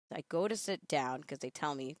I go to sit down because they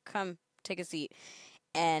tell me, come take a seat.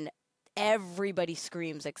 And everybody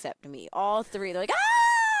screams except me. All three. They're like,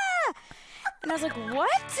 ah! And I was like,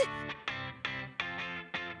 what?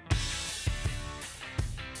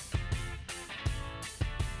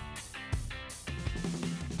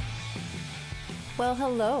 Well,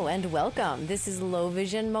 hello and welcome. This is Low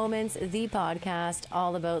Vision Moments, the podcast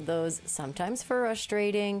all about those sometimes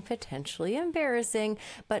frustrating, potentially embarrassing,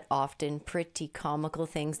 but often pretty comical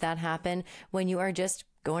things that happen when you are just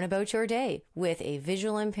going about your day with a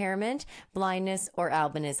visual impairment, blindness, or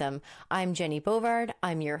albinism. I'm Jennie Bovard.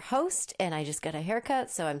 I'm your host, and I just got a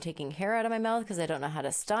haircut, so I'm taking hair out of my mouth because I don't know how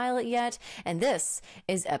to style it yet. And this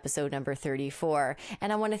is episode number 34.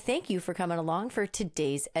 And I want to thank you for coming along for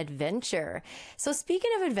today's adventure. So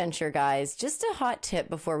speaking of adventure, guys, just a hot tip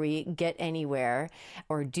before we get anywhere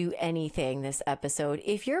or do anything this episode.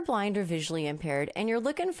 If you're blind or visually impaired and you're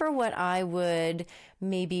looking for what I would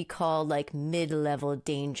maybe call like mid-level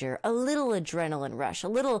danger, a little adrenaline rush, a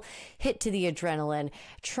little hit to the adrenaline,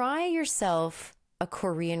 try yourself a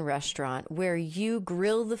Korean restaurant where you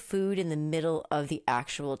grill the food in the middle of the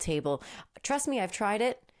actual table. Trust me, I've tried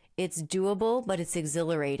it. It's doable, but it's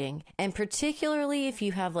exhilarating. And particularly if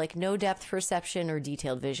you have like no depth perception or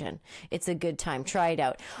detailed vision, it's a good time. Try it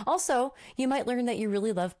out. Also, you might learn that you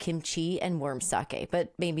really love kimchi and warm sake,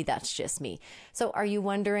 but maybe that's just me. So are you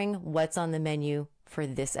wondering what's on the menu for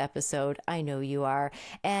this episode? I know you are.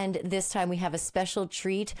 And this time we have a special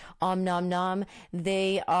treat. Nom nom.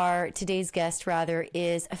 Today's guest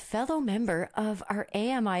is a fellow member of our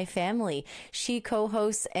AMI family. She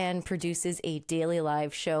co-hosts and produces a daily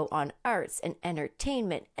live show on arts and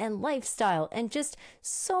entertainment and lifestyle and just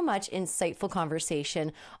so much insightful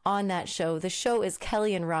conversation on that show. The show is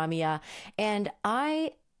Kelly and Ramya, and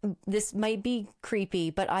this might be creepy,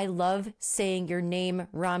 but I love saying your name,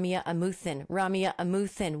 Ramya Amuthan. Ramya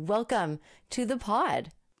Amuthan, welcome to the pod.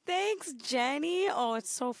 Thanks, Jennie. Oh,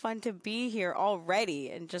 it's so fun to be here already.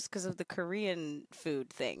 And just because of the Korean food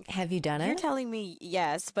thing. Have you done it? You're telling me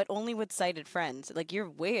yes, but only with sighted friends. Like, you're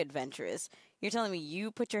way adventurous. You're telling me you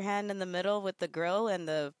put your hand in the middle with the grill and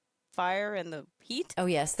the fire and the heat? Oh,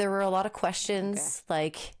 yes. There were a lot of questions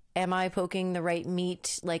like, am I poking the right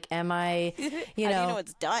meat? Like, am I, How do you know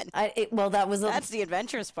it's done? That's the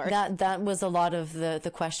adventurous part. That was a lot of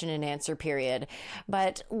the question and answer period.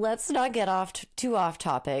 But let's not get too off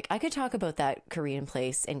topic. I could talk about that Korean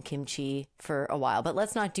place and kimchi for a while, but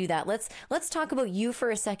let's not do that. Let's talk about you for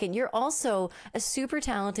a second. You're also a super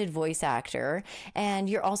talented voice actor, and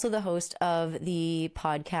you're also the host of the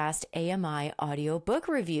podcast AMI Audiobook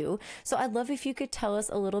Review. So I'd love if you could tell us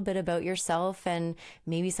a little bit about yourself and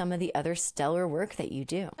maybe some of the other stellar work that you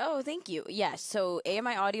do. Oh, thank you. Yes. So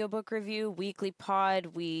AMI Audiobook Review, weekly pod.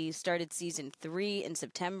 We started season 3 in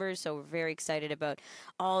September. So we're very excited about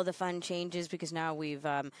all the fun changes because now we've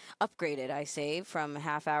upgraded, I say, from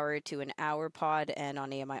half hour to an hour pod and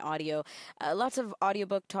on AMI Audio. Lots of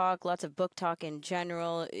audiobook talk, lots of book talk in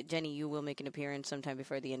general. Jennie, you will make an appearance sometime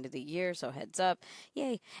before the end of the year. So heads up.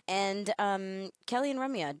 Yay. And Kelly and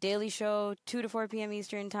Ramya, daily show, 2 to 4 p.m.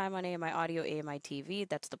 Eastern time on AMI Audio, AMI TV.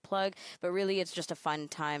 That's the plug, but really it's just a fun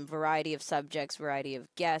time, variety of subjects, variety of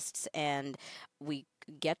guests, and we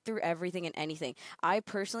get through everything and anything. I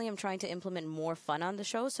personally am trying to implement more fun on the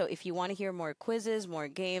show, so if you want to hear more quizzes, more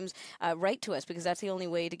games, write to us, because that's the only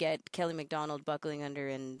way to get Kelly McDonald buckling under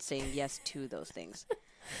and saying yes to those things.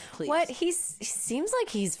 Please. What? He seems like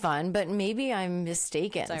he's fun, but maybe I'm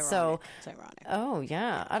mistaken. It's ironic. Oh,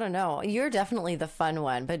 yeah. I don't know. You're definitely the fun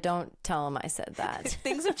one, but don't tell him I said that.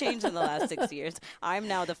 Things have changed in the last 6 years. I'm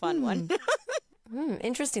now the fun one.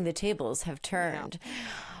 Interesting. The tables have turned. Yeah.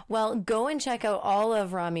 Well, go and check out all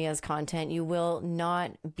of Ramya's content. You will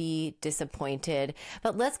not be disappointed.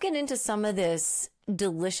 But let's get into some of this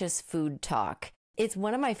delicious food talk. It's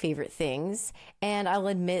one of my favorite things. And I'll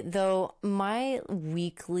admit, though, my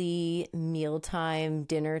weekly mealtime,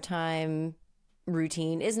 dinner time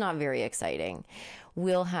routine is not very exciting.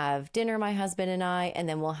 We'll have dinner, my husband and I, and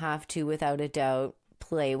then we'll have to, without a doubt,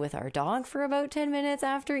 play with our dog for about 10 minutes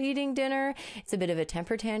after eating dinner. It's a bit of a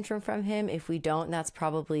temper tantrum from him. If we don't, that's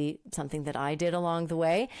probably something that I did along the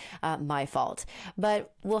way. My fault.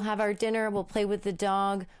 But we'll have our dinner. We'll play with the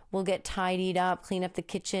dog. We'll get tidied up, clean up the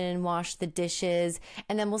kitchen, wash the dishes,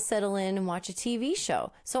 and then we'll settle in and watch a TV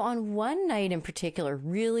show. So on one night in particular,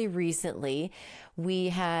 really recently, we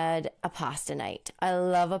had a pasta night. I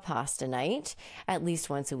love a pasta night. At least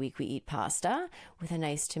once a week we eat pasta with a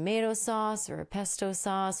nice tomato sauce or a pesto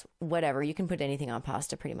sauce, whatever. You can put anything on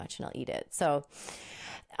pasta pretty much and I'll eat it. So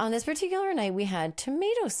on this particular night, we had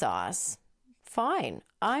tomato sauce fine.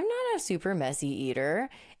 I'm not a super messy eater.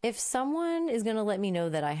 If someone is going to let me know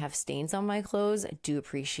that I have stains on my clothes, I do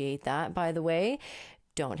appreciate that, by the way.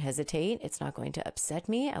 Don't hesitate. It's not going to upset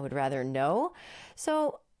me. I would rather know.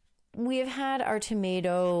 So we have had our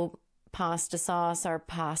tomato pasta sauce, our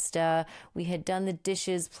pasta. We had done the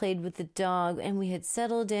dishes, played with the dog, and we had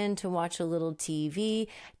settled in to watch a little TV.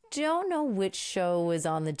 Don't know which show was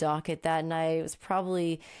on the docket that night. It was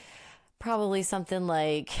probably something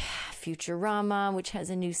like Futurama, which has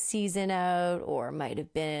a new season out, or might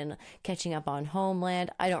have been catching up on Homeland.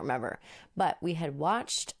 I don't remember. But we had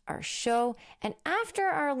watched our show, and after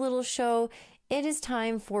our little show, it is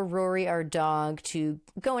time for Rory, our dog, to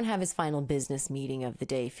go and have his final business meeting of the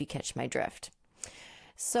day, if you catch my drift.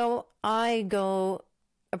 So I go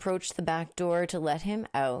approach the back door to let him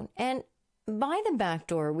out, and by the back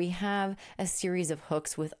door, we have a series of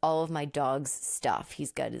hooks with all of my dog's stuff.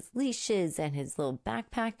 He's got his leashes and his little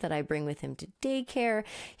backpack that I bring with him to daycare.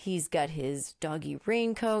 He's got his doggy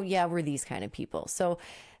raincoat. Yeah, we're these kind of people. So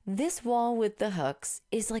this wall with the hooks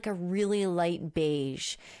is like a really light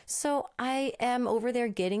beige. So I am over there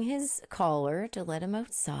getting his collar to let him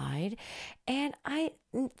outside. And it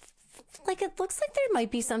looks like there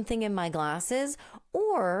might be something in my glasses.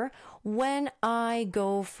 Or when I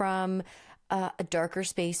go from a darker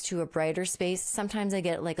space to a brighter space, sometimes I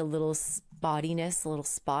get like a little spottiness, a little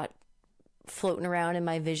spot floating around in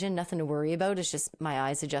my vision. Nothing to worry about. It's just my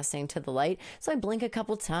eyes adjusting to the light. So I blink a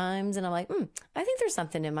couple times and I'm like, I think there's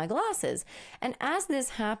something in my glasses. And as this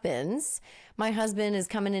happens, my husband is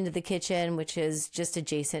coming into the kitchen, which is just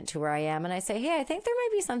adjacent to where I am. And I say, hey, I think there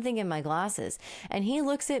might be something in my glasses. And he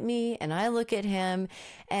looks at me and I look at him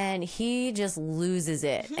and he just loses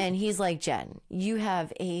it. And he's like, Jen, you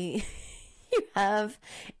have a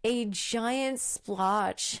giant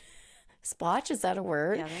splotch. Splotch, is that a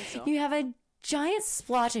word? Yeah, I think so. You have a giant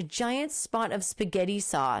splotch, a giant spot of spaghetti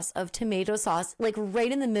sauce, of tomato sauce, like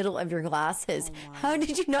right in the middle of your glasses. Oh, how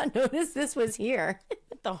did you not notice this was here?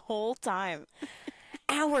 The whole time.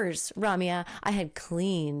 Hours, Ramya. I had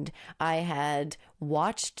cleaned. I had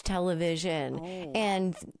watched television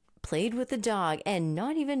and played with the dog and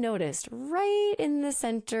not even noticed, right in the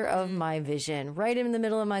center of my vision, right in the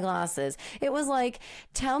middle of my glasses. It was like,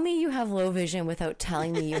 tell me you have low vision without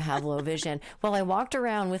telling me you have low vision. Well, I walked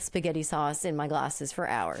around with spaghetti sauce in my glasses for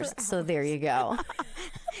hours. So there you go.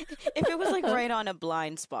 If it was like right on a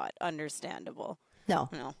blind spot, understandable. No.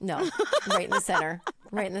 Right in the center.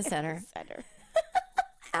 Right in the center.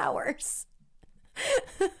 Hours.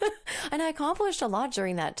 And I accomplished a lot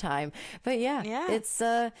during that time. But yeah.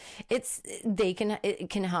 It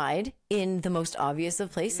can hide in the most obvious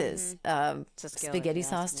of places. Spaghetti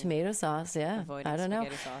sauce, tomato sauce. Yeah. I don't know.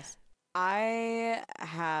 Sauce. I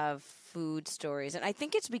have food stories, and I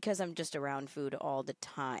think it's because I'm just around food all the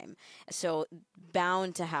time. So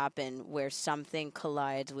bound to happen where something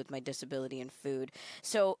collides with my disability in food.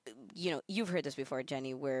 So, you've heard this before,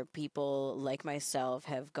 Jennie, where people like myself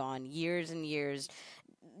have gone years and years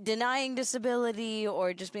denying disability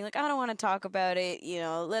or just being like, I don't want to talk about it.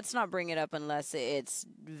 Let's not bring it up unless it's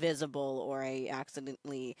visible or I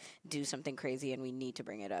accidentally do something crazy and we need to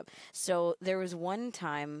bring it up. So there was one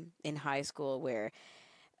time in high school where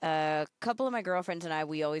a couple of my girlfriends and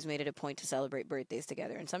we always made it a point to celebrate birthdays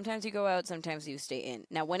together. And sometimes you go out, sometimes you stay in.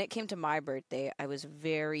 Now, when it came to my birthday, I was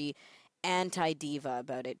very anti-diva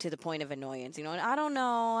about it to the point of annoyance, and I don't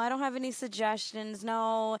know, I don't have any suggestions,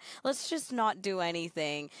 no, let's just not do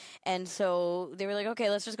anything. And so they were like,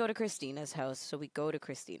 okay, let's just go to Christina's house. So we go to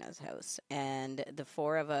Christina's house, and the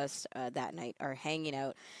four of us that night are hanging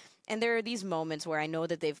out, and there are these moments where I know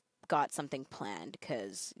that they've got something planned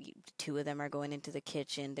because two of them are going into the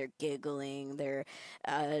kitchen, they're giggling, they're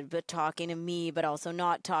but talking to me but also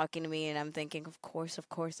not talking to me, and I'm thinking, of course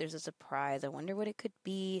there's a surprise. I wonder what it could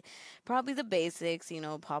be. Probably the basics,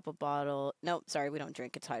 pop a bottle. No, sorry, we don't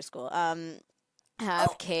drink, it's high school.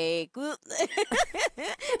 Have cake,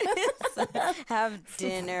 have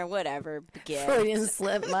dinner, whatever. Freudian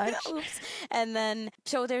slip much. Oops. And then,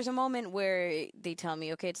 so there's a moment where they tell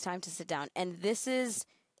me, okay, it's time to sit down. And this is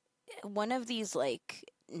one of these, like,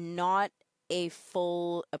 not a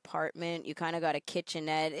full apartment. You kind of got a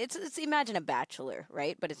kitchenette. It's imagine a bachelor,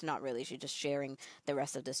 right? But it's not really. She's just sharing the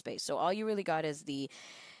rest of the space. So all you really got is the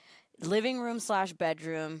living room /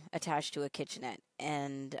 bedroom attached to a kitchenette.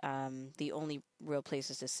 And the only real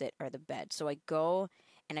places to sit are the bed. So I go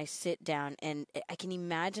and I sit down, and I can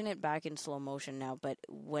imagine it back in slow motion now. But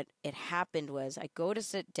what it happened was I go to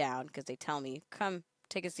sit down because they tell me, come,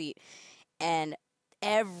 take a seat. And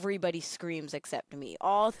everybody screams except me.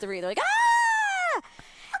 All three. They're like, ah!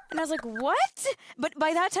 And I was like, what? But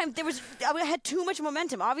by that time, I had too much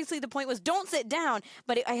momentum. Obviously, the point was don't sit down,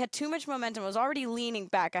 but I had too much momentum. I was already leaning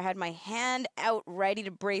back. I had my hand out ready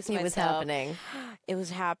to brace myself. It was happening. It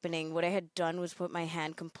was happening. What I had done was put my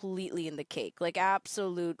hand completely in the cake, like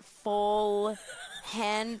absolute full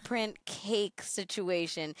handprint cake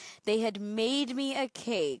situation. They had made me a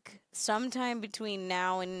cake sometime between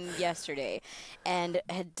now and yesterday and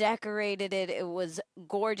had decorated it. It was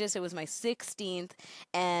gorgeous. It was my 16th,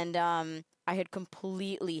 and I had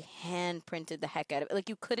completely hand printed the heck out of it. Like,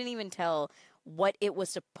 you couldn't even tell what it was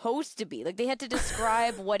supposed to be. Like, they had to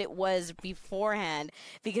describe what it was beforehand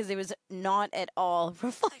because it was not at all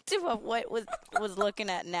reflective of what was looking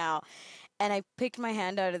at now. And I picked my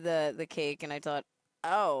hand out of the cake and I thought,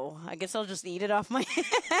 oh, I guess I'll just eat it off my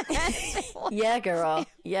hand. Yeah, girl.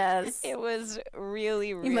 Yes. It was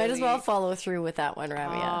really, really... You might as well follow through with that one,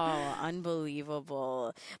 Ramya. Oh,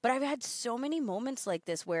 unbelievable. But I've had so many moments like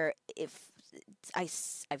this where I've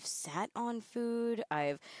sat on food,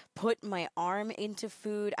 I've put my arm into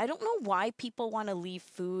food. I don't know why people want to leave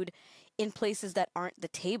food in places that aren't the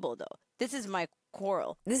table, though. This is my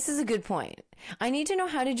quarrel. This is a good point. I need to know,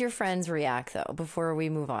 how did your friends react, though, before we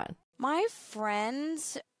move on? My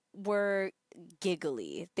friends were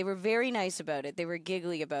giggly. They were very nice about it. They were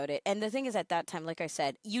giggly about it. And the thing is, at that time, like I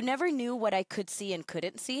said, you never knew what I could see and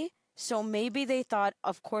couldn't see. So maybe they thought,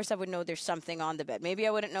 of course, I would know there's something on the bed. Maybe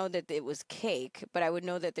I wouldn't know that it was cake, but I would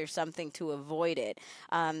know that there's something to avoid it.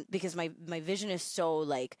 Because my vision is so,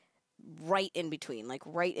 like, right in between,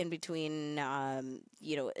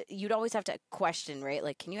 you'd always have to question, right?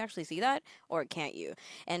 Like, can you actually see that or can't you?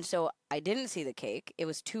 And so I didn't see the cake. It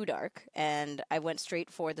was too dark and I went straight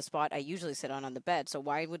for the spot I usually sit on the bed. So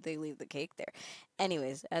why would they leave the cake there?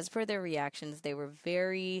 Anyways, as per their reactions, they were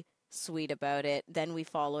very sweet about it. Then we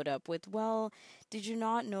followed up with, well, did you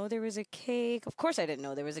not know there was a cake? Of course I didn't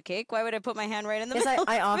know there was a cake. Why would I put my hand right in the middle? Because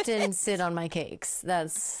I often sit on my cakes.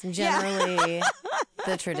 That's generally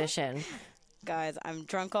the tradition. Guys, I'm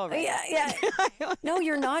drunk already. Yeah. No,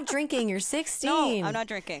 you're not drinking. You're 16. No, I'm not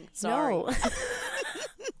drinking. Sorry. No.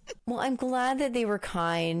 Well, I'm glad that they were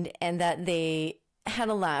kind and that they had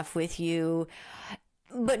a laugh with you.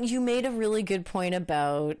 But you made a really good point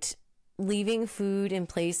about leaving food in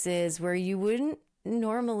places where you wouldn't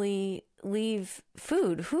normally leave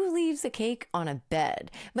food. Who leaves a cake on a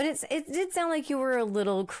bed? But it did sound like you were a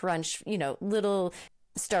little little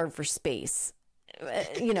starved for space.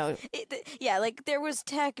 Yeah, like there was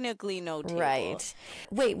technically no table. Right.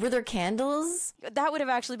 Wait, were there candles? That would have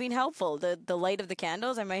actually been helpful. The light of the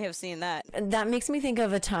candles, I might have seen that. That makes me think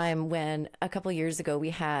of a time when a couple years ago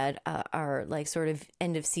we had our like sort of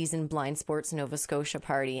end of season Blind Sports Nova Scotia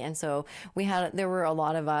party. And so there were a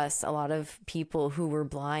lot of people who were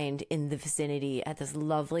blind in the vicinity at this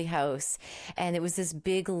lovely house. And it was this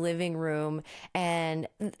big living room and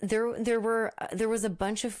there was a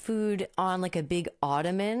bunch of food on like a big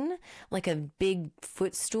ottoman, like a big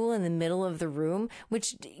footstool in the middle of the room,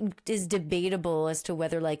 which is debatable as to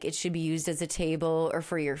whether like it should be used as a table or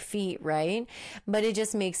for your feet, right? But it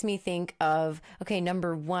just makes me think of, okay,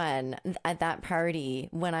 number one, at that party,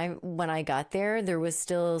 when I got there was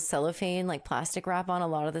still cellophane, like plastic wrap on a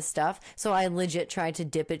lot of the stuff. So I legit tried to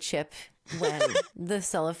dip a chip when the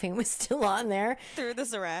cellophane was still on there. Through the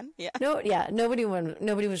saran? Yeah. Nobody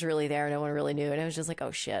was really there. No one really knew. And it was just like,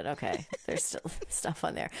 oh shit, okay, there's still stuff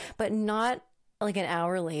on there. But not like an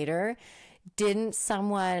hour later, didn't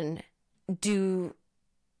someone do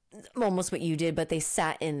almost what you did, but they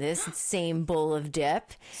sat in this same bowl of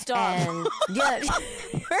dip? Stop. And yeah.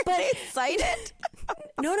 Were they excited?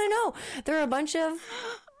 No. There are a bunch of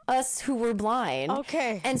us who were blind.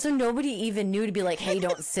 Okay. And so nobody even knew to be like, hey,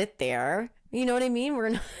 don't sit there. You know what I mean?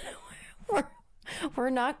 We're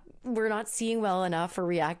not seeing well enough or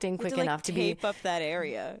reacting quick enough to tape up that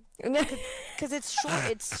area. Because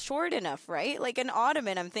it's short enough, right? Like an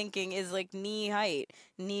ottoman, I'm thinking, is like knee height,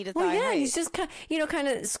 knee to thigh height. Well, yeah, he's just kind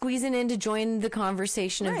of squeezing in to join the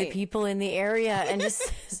conversation of the people in the area and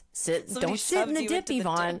just sit. Don't sit in the dip,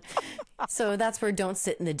 Yvonne. So that's where "don't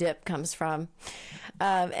sit in the dip" comes from.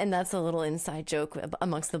 And that's a little inside joke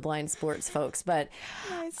amongst the blind sports folks. But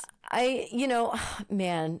nice.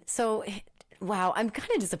 Man, so wow, I'm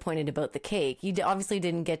kind of disappointed about the cake. You obviously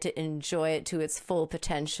didn't get to enjoy it to its full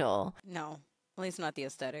potential. No, at least not the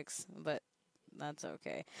aesthetics, but that's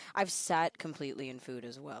okay. I've sat completely in food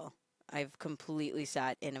as well. I've completely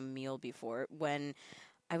sat in a meal before when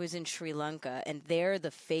I was in Sri Lanka, and there the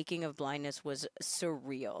faking of blindness was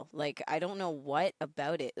surreal. Like, I don't know what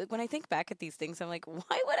about it. Like, when I think back at these things, I'm like,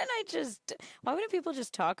 why wouldn't people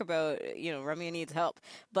just talk about, Ramya needs help?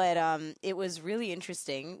 But it was really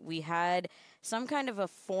interesting. We had some kind of a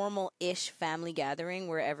formal-ish family gathering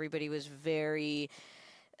where everybody was very,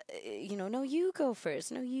 no, you go first.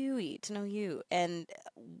 No, you eat. No, you. And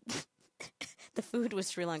the food was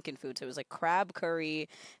Sri Lankan food. So it was like crab curry,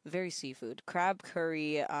 very seafood, crab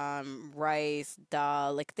curry, rice,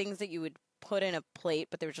 dal, like things that you would put in a plate,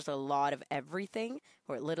 but there was just a lot of everything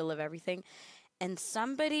or a little of everything. And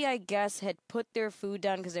somebody, I guess, had put their food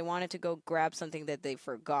down because they wanted to go grab something that they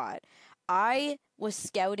forgot. I was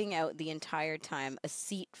scouting out the entire time a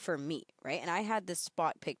seat for me, right? And I had this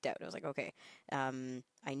spot picked out. I was like, okay,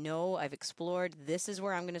 I know I've explored. This is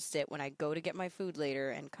where I'm going to sit when I go to get my food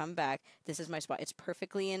later and come back. This is my spot. It's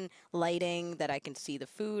perfectly in lighting that I can see the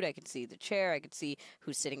food. I can see the chair. I can see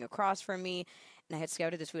who's sitting across from me. And I had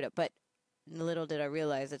scouted this food up. But little did I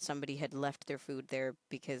realize that somebody had left their food there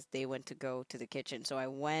because they went to go to the kitchen. So I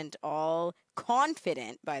went all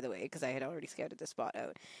confident, by the way, because I had already scouted the spot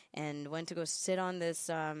out, and went to go sit on this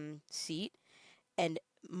seat, and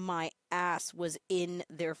my ass was in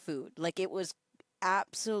their food. Like, it was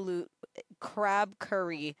absolute crab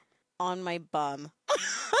curry on my bum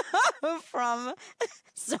from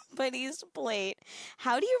somebody's plate.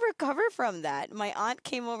 How do you recover from that? My aunt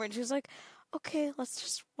came over and she was like, okay, let's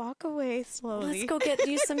just walk away slowly. Let's go get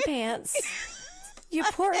you some pants. You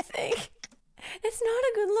poor thing. It's not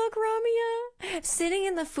a good look, Ramya. Sitting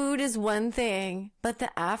in the food is one thing, but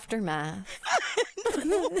the aftermath.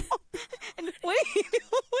 And what do you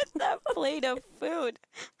do with that plate of food?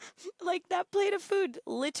 Like, that plate of food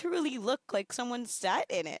literally looked like someone sat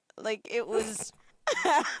in it. Like, it was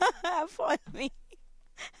funny.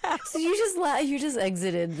 So you just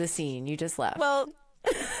exited the scene. You just left. Well,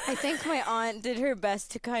 I think my aunt did her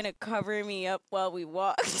best to kind of cover me up while we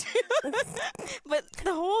walked. But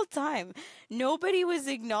the whole time, nobody was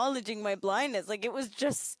acknowledging my blindness. Like, it was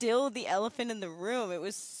just still the elephant in the room. It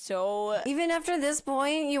was so... Even after this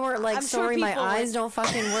point, you weren't like, sorry, my eyes don't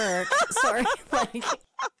fucking work. Sorry. Like...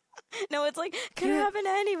 No, it's like, could happen to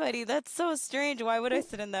anybody. That's so strange. Why would I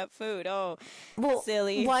sit in that food? Oh, well,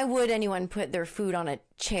 silly. Why would anyone put their food on a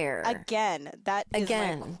chair? Again, that is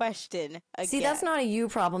my question. Again. See, that's not a you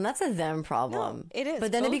problem. That's a them problem. No, it is.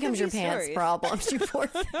 But then it becomes your pants problem. You poor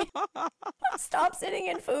thing. Stop sitting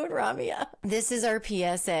in food, Ramya. This is our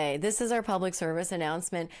PSA. This is our public service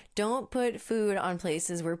announcement. Don't put food on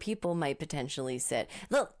places where people might potentially sit.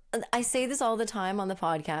 Look, I say this all the time on the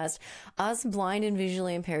podcast. Us blind and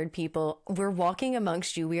visually impaired people, we're walking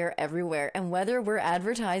amongst you. We are everywhere. And whether we're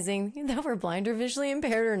advertising that we're blind or visually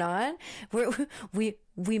impaired or not, we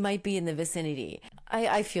might be in the vicinity.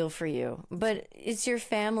 I feel for you, but it's your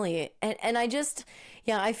family. And I just,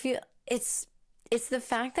 I feel it's the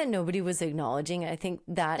fact that nobody was acknowledging. I think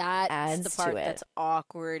that's adds the part to it. That's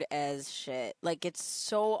awkward as shit. Like, it's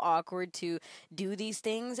so awkward to do these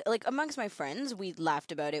things. Like, amongst my friends, we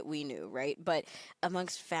laughed about it. We knew, right? But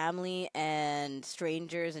amongst family and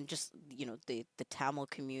strangers and just, the Tamil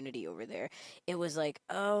community over there, it was like,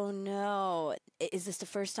 oh no, is this the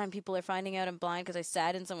first time people are finding out I'm blind because I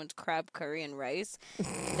sat in someone's crab curry and rice?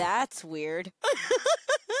 That's weird.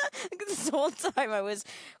 This whole time I was,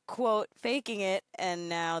 quote, faking it, and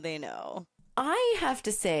now they know. I have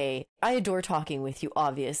to say, I adore talking with you,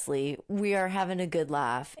 obviously. We are having a good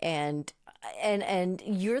laugh, and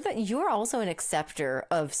you're also an acceptor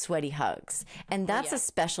of sweaty hugs, and that's a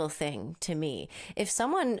special thing to me. If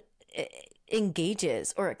someone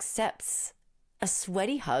engages or accepts a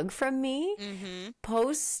sweaty hug from me,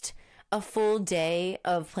 post a full day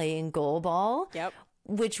of playing goalball,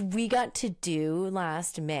 which we got to do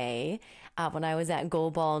last May when I was at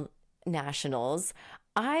Goalball Nationals,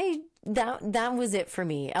 that was it for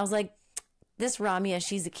me. I was like, this Ramya,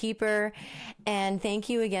 she's a keeper. And thank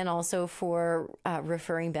you again also for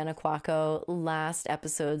referring Benaquaco, last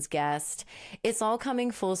episode's guest. It's all coming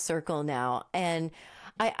full circle now. And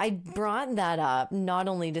I brought that up not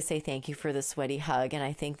only to say thank you for the sweaty hug, and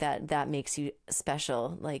I think that makes you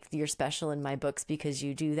special. Like, you're special in my books because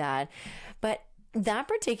you do that. But that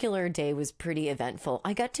particular day was pretty eventful.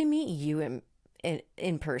 I got to meet you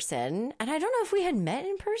in person, and I don't know if we had met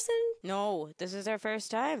in person. No, this is our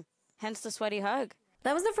first time. Hence the sweaty hug.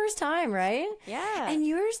 That was the first time, right? Yeah. And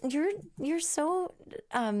you're so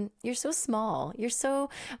small.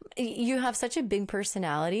 You have such a big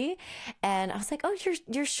personality, and I was like, oh,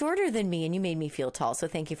 you're shorter than me, and you made me feel tall. So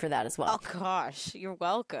thank you for that as well. Oh gosh, you're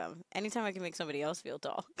welcome. Anytime I can make somebody else feel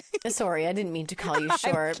tall. Sorry, I didn't mean to call you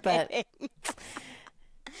short, but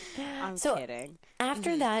I'm kidding.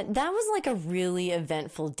 After that was like a really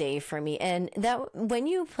eventful day for me. And that when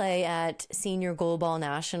you play at Senior Goalball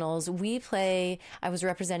Nationals, I was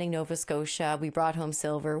representing Nova Scotia. We brought home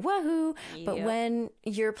silver. Woohoo! Yep. But when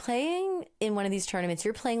you're playing in one of these tournaments,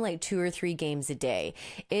 you're playing like 2 or 3 games a day.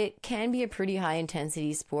 It can be a pretty high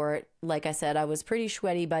intensity sport. Like I said, I was pretty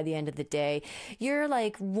sweaty by the end of the day. You're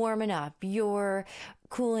like warming up. You're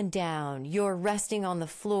cooling down. You're resting on the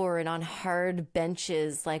floor and on hard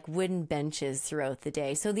benches, like wooden benches throughout the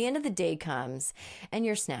day. So the end of the day comes and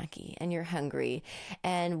you're snacky and you're hungry.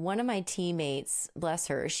 And one of my teammates, bless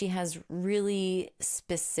her, she has really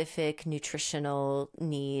specific nutritional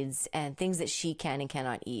needs and things that she can and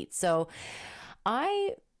cannot eat. So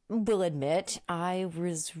I will admit I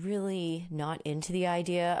was really not into the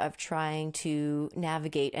idea of trying to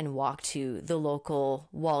navigate and walk to the local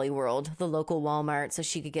Wally World, the local Walmart, so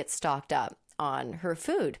she could get stocked up on her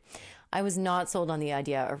food. I was not sold on the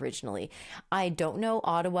idea originally. I don't know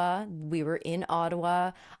Ottawa. We were in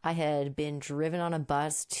Ottawa. I had been driven on a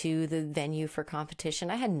bus to the venue for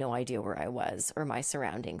competition. I had no idea where I was or my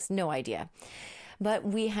surroundings. No idea. But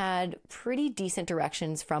we had pretty decent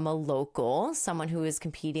directions from a local, someone who was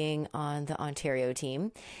competing on the Ontario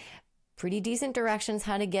team. Pretty decent directions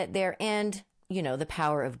how to get there and, you know, the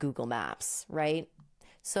power of Google Maps, right?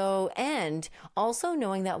 So, and also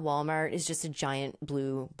knowing that Walmart is just a giant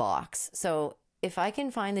blue box. So if I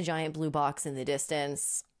can find the giant blue box in the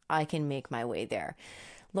distance, I can make my way there.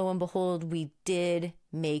 Lo and behold, we did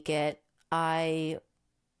make it. I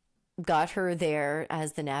got her there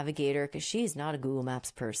as the navigator because she's not a Google Maps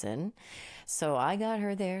person. So I got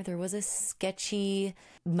her there. There was a sketchy,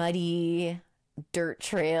 muddy dirt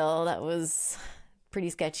trail that was pretty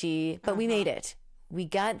sketchy, but we made it. We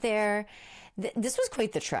got there. This was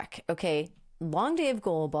quite the trek, okay? Long day of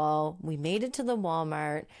goalball. We made it to the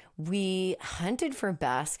Walmart. We hunted for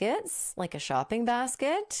baskets, like a shopping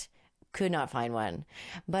basket. Could not find one.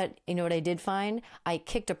 But you know what I did find? I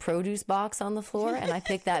kicked a produce box on the floor and I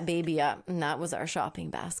picked that baby up, and that was our shopping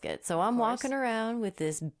basket. So I'm walking around with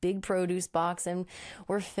this big produce box and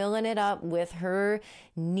we're filling it up with her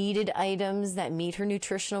needed items that meet her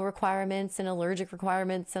nutritional requirements and allergic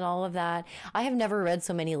requirements and all of that. I have never read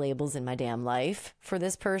so many labels in my damn life for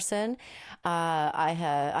this person.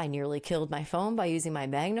 I nearly killed my phone by using my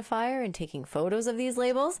magnifier and taking photos of these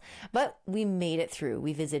labels, but we made it through.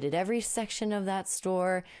 We visited every section of that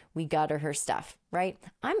store. We got her stuff, right?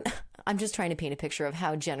 I'm just trying to paint a picture of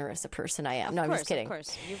how generous a person I am. No, I'm just kidding. Of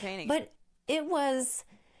course, you're painting. But it was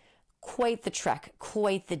quite the trek,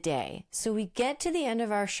 quite the day. So we get to the end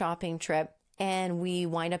of our shopping trip and we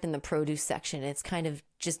wind up in the produce section. It's kind of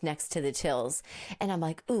just next to the tills. And I'm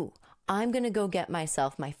like, ooh, I'm going to go get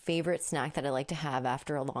myself my favorite snack that I like to have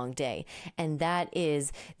after a long day. And that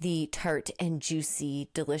is the tart and juicy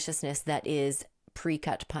deliciousness that is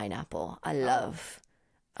pre-cut pineapple. I love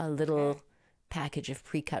a little package of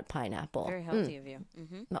pre-cut pineapple. Very healthy of you.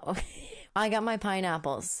 Mm-hmm. I got my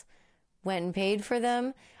pineapples, went and paid for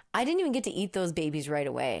them. I didn't even get to eat those babies right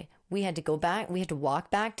away. We had to go back. We had to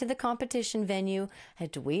walk back to the competition venue,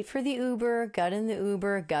 had to wait for the Uber, got in the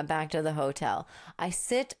Uber, got back to the hotel. I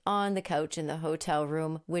sit on the couch in the hotel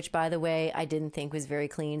room, which, by the way, I didn't think was very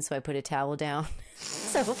clean, so I put a towel down.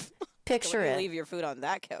 So picture it. Leave your food on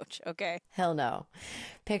that couch, okay? Hell no.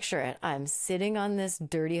 Picture it. I'm sitting on this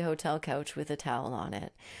dirty hotel couch with a towel on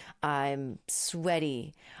it. I'm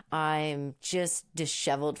sweaty. I'm just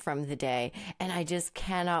disheveled from the day. And I just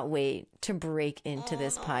cannot wait to break into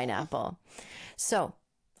this pineapple. So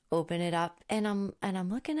open it up and I'm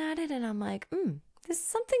looking at it and I'm like,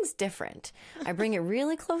 something's different. I bring it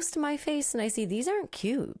really close to my face and I see these aren't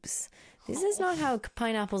cubes. This is not how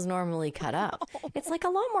pineapples normally cut up. It's like a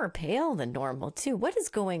lot more pale than normal too. What is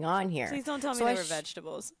going on here? Please don't tell me they were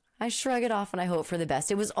vegetables. I shrug it off and I hope for the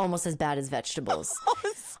best. It was almost as bad as vegetables.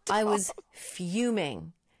 I was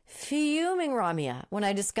fuming, Ramya, when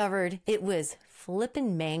I discovered it was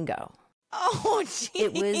flippin' mango. Oh, jeez.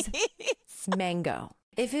 It was mango.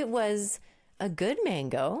 If it was a good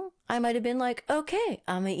mango, I might have been like, okay,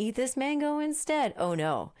 I'm going to eat this mango instead. Oh,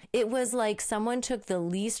 no. It was like someone took the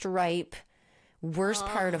least ripe, worst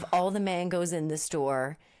part of all the mangoes in the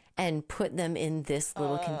store and put them in this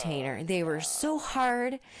little container. They were so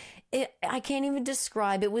hard. I can't even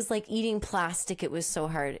describe. It was like eating plastic. It was so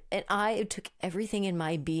hard. And it took everything in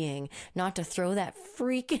my being not to throw that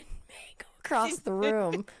freaking mango across the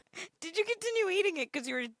room. Did you continue eating it because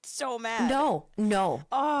you were so mad? No.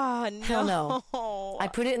 Oh, no. Hell no. I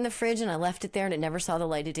put it in the fridge and I left it there and it never saw the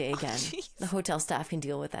light of day again. The hotel staff can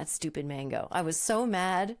deal with that stupid mango. I was so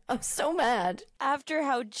mad. I'm so mad. After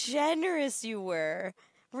how generous you were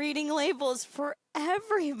reading labels for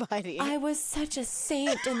everybody. I was such a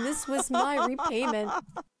saint, and this was my repayment.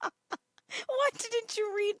 Why didn't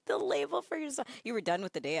you read the label for yourself? You were done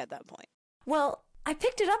with the day at that point. Well, I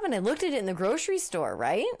picked it up and I looked at it in the grocery store,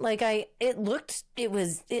 right? Like it looked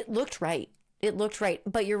right. It looked right.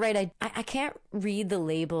 But you're right. I can't read the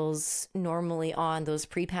labels normally on those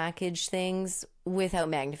prepackaged things without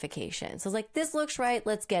magnification. So I was like, this looks right.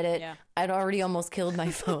 Let's get it. Yeah. I'd already almost killed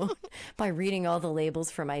my phone by reading all the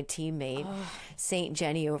labels for my teammate, Saint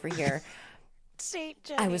Jennie over here. Saint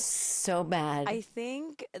Jennie. I was so mad. I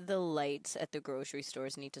think the lights at the grocery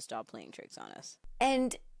stores need to stop playing tricks on us.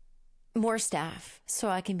 And more staff, so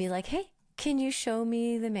I can be like, hey, can you show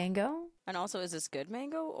me the mango? And also, is this good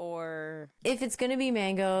mango or? If it's going to be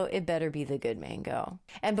mango, it better be the good mango.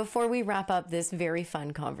 And before we wrap up this very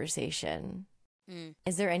fun conversation,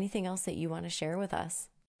 is there anything else that you want to share with us?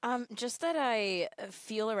 Just that I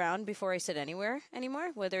feel around before I sit anywhere anymore,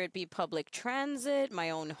 whether it be public transit, my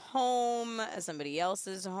own home, somebody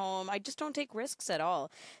else's home. I just don't take risks at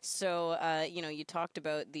all. So, you talked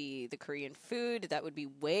about the Korean food. That would be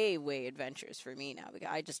way, way adventurous for me now. Because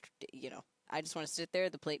I just want to sit there.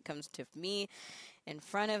 The plate comes to me, in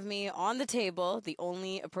front of me, on the table, the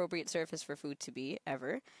only appropriate surface for food to be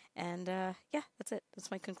ever. And that's it.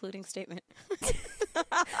 That's my concluding statement.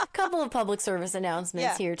 Couple of public service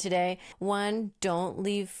announcements here today. 1, don't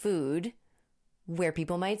leave food where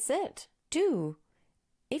people might sit. 2,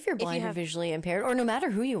 if you're blind or visually impaired, or no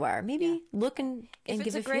matter who you are, maybe look and give a feel.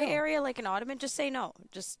 If it's a gray area like an ottoman, just say no.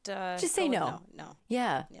 Just say no. No.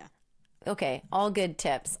 Yeah. Yeah. Okay, all good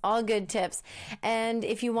tips. And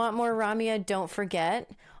if you want more Ramya, don't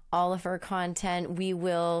forget all of her content. We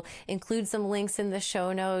will include some links in the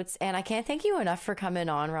show notes. And I can't thank you enough for coming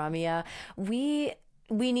on, Ramya. We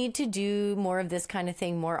need to do more of this kind of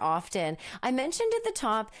thing more often. I mentioned at the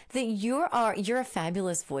top that you're a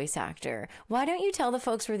fabulous voice actor. Why don't you tell the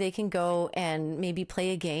folks where they can go and maybe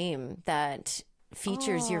play a game that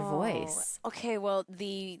features your voice? Okay, well,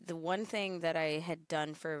 the one thing that I had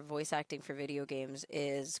done for voice acting for video games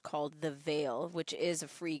is called The Veil, which is a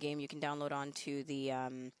free game you can download onto the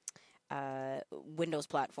Windows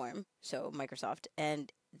platform, so Microsoft,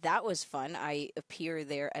 and that was fun. I appear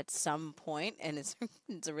there at some point, and it's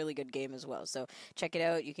a really good game as well. So check it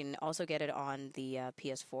out. You can also get it on the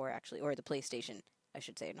PS4, actually, or the PlayStation, I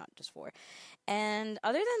should say, not just 4. And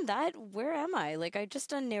other than that, where am I? Like, I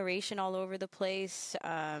just done narration all over the place.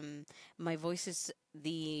 My voice is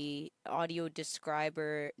the audio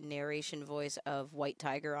describer narration voice of White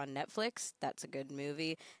Tiger on Netflix. That's a good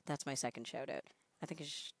movie. That's my second shout out. I think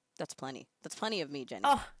that's plenty. That's plenty of me, Jennie.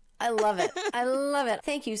 Oh, I love it. I love it.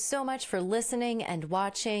 Thank you so much for listening and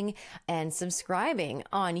watching and subscribing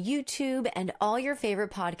on YouTube and all your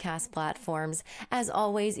favorite podcast platforms. As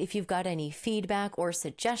always, if you've got any feedback or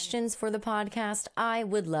suggestions for the podcast, I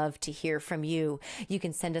would love to hear from you. You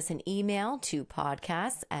can send us an email to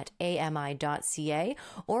podcasts@ami.ca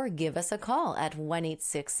or give us a call at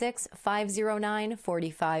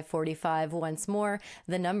 1-866-509-4545. Once more,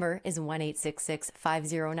 the number is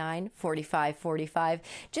 1-866-509-4545.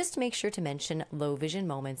 Just make sure to mention Low Vision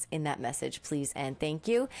Moments in that message, please and thank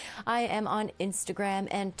you. I am on Instagram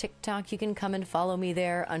and TikTok. You can come and follow me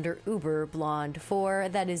there under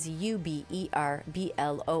UberBlonde4. That is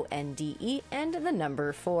UBERBLONDE and the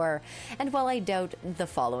number 4. And while I doubt the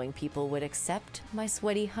following people would accept my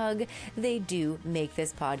sweaty hug, they do make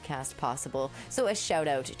this podcast possible. So a shout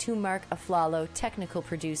out to Mark Aflalo, technical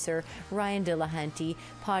producer, Ryan Dillahanty,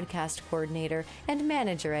 podcast coordinator, and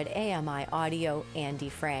manager at AMI Audio, Andy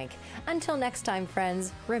Frank. Until next time,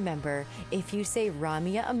 friends, remember, if you say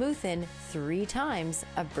Ramya Amuthan 3 times,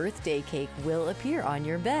 a birthday cake will appear on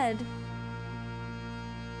your bed.